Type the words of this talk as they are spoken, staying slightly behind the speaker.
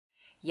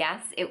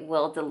Yes, it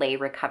will delay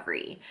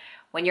recovery.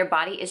 When your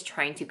body is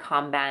trying to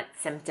combat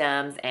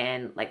symptoms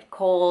and like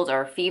cold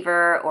or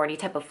fever or any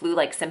type of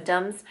flu-like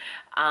symptoms,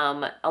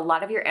 a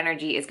lot of your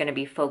energy is going to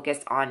be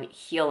focused on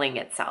healing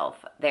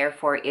itself.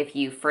 Therefore, if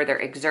you further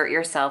exert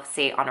yourself,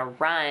 say on a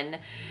run,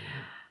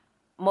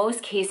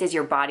 most cases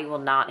your body will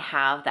not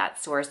have that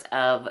source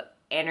of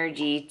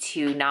energy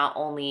to not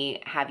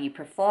only have you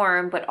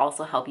perform but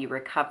also help you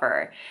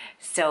recover.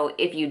 So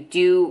if you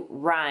do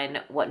run,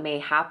 what may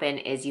happen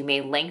is you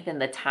may lengthen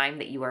the time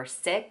that you are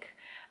sick.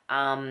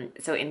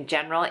 So in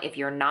general, if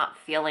you're not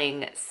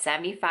feeling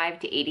 75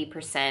 to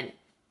 80%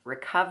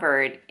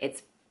 recovered,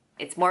 it's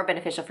more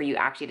beneficial for you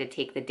actually to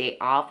take the day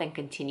off and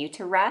continue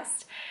to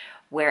rest.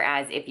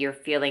 Whereas if you're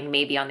feeling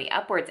maybe on the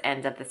upwards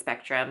end of the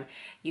spectrum,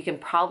 you can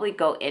probably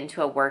go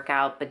into a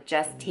workout, but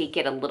just take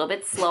it a little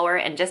bit slower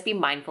and just be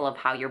mindful of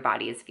how your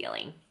body is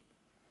feeling.